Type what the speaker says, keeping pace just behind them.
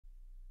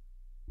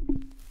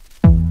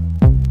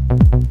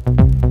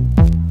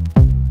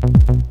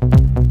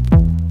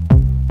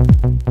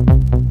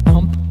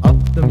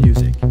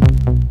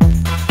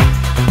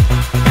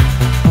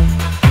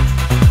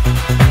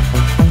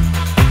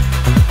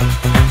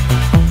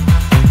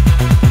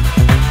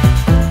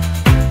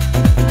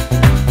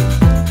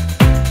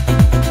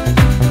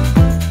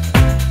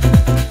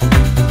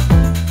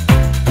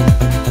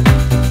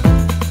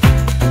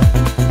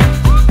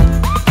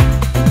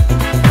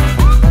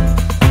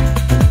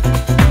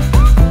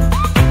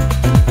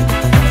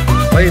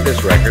Play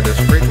this record as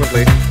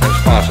frequently as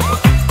possible.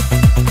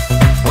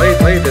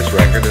 Play this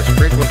record as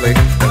frequently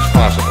as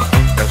possible.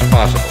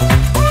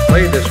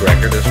 Play this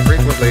record as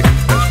frequently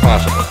as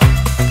possible.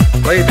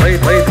 Play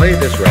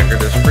this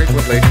record as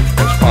frequently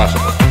as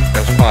possible.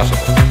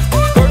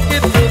 Work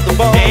it to the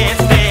bone.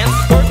 Dance, dance.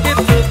 Work it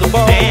to the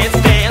bone. Dance,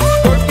 dance.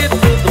 Work it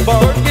to the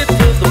bone. Work it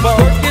to the bone.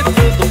 Work it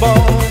to the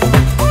bone.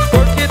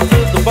 Work it to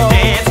the bone.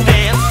 Dance,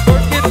 dance.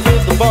 Work it to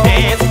the bone.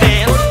 Dance,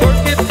 dance.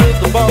 Work it to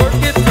the bone.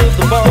 Work it to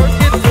the bone. Work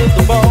it to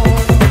the bone.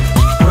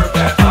 Work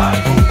that body,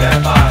 move that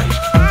body.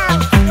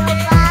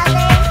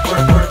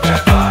 Work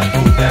that body,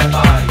 move that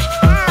body.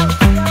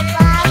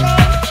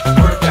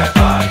 Work that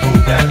body,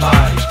 move that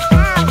body.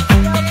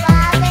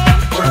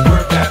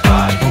 Work that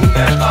body, move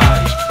that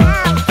body.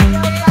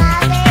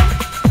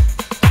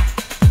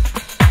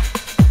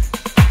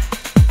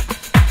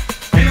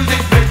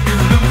 Music make you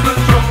lose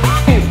control.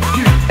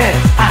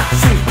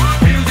 M-U-S-I-C.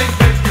 Music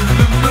make you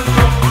lose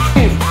control.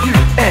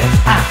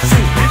 M-U-S-I-C.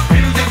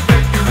 Music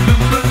make you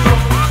lose control.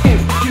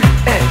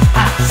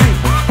 M-U-S-I-C.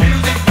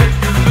 Music make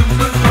you lose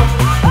control.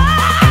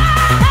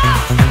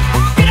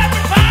 Get up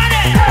and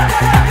party. Get up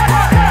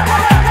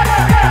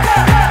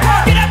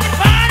and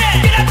party.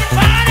 Get up and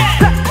party.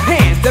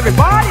 Hands,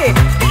 everybody.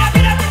 Get up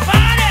and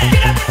party.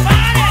 Get up and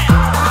party.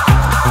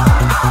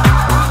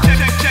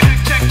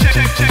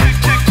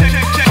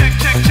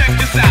 Check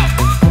this out.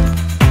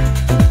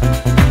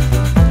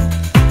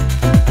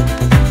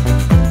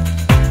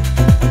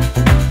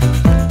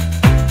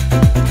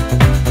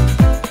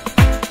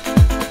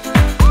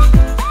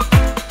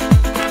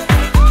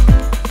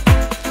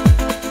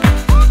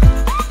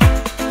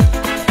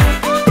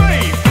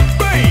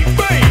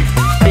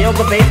 Feel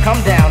the bass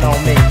come down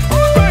on me.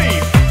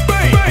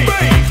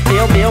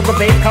 Feel the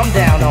bass come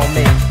down on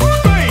me.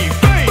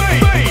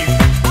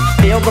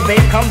 Feel the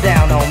bass come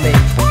down on me.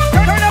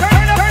 Turn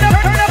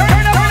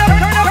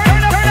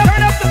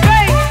up the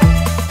bass.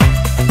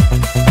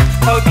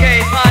 Okay,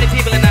 party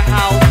people in the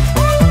house.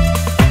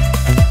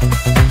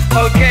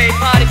 Okay,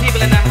 party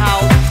people in the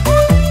house.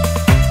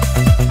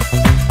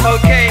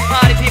 Okay,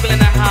 party people in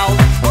the house.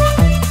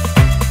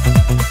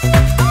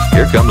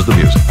 Here comes the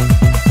music.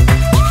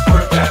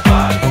 Work that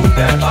body, move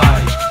that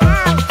body.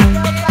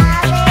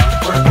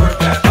 Work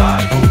that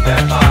body, move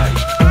that body.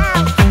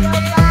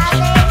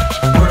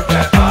 Work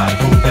that body,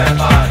 move that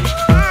body.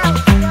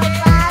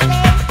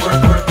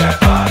 Work that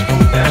body,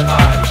 move that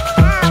body.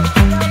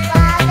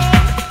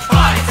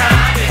 Party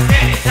time is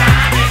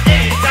anytime, and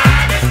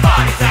anytime is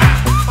party time.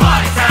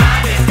 Party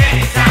time is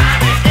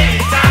anytime, and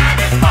anytime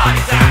is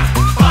party time.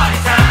 Party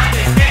time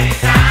is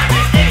anytime,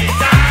 and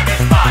anytime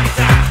is party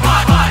time.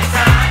 Party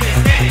time is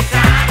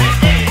anytime, and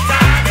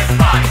anytime is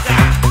party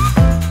time.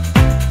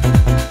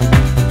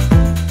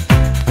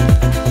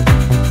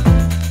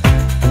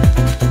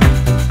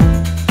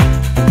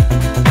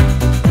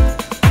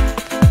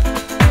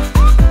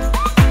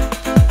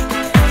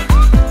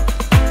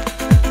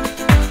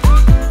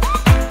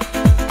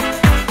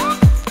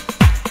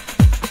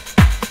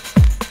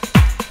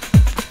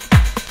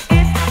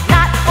 It's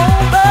not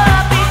over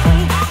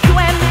between you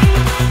and me.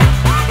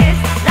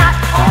 It's not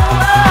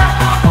over.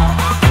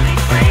 Be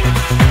free.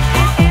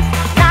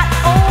 It's not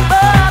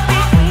over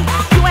between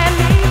you and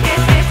me.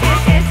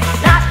 It's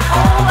not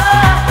over.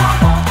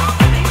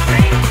 Be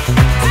free.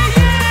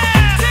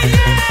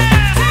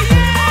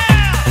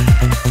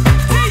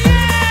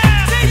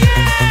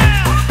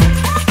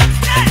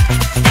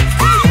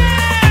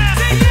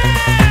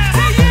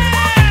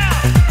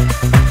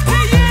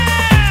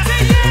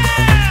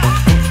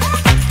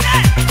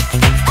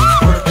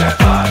 Work that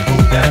body,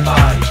 move that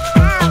body.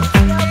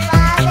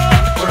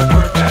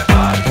 Work that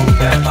body, move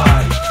that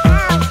body.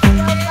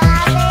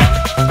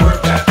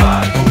 Work that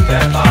body, move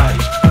that body.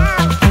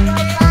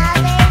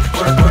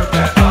 Work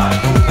that body,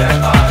 move that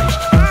body.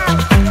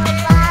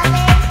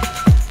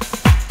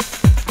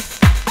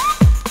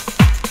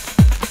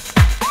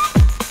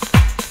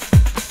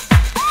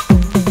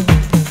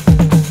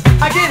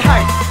 I get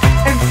hyped,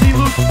 MC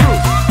loose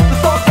screws. The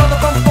song's brother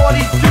from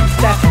 40 Deuce,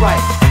 that's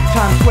right.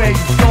 Times Square, you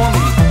storm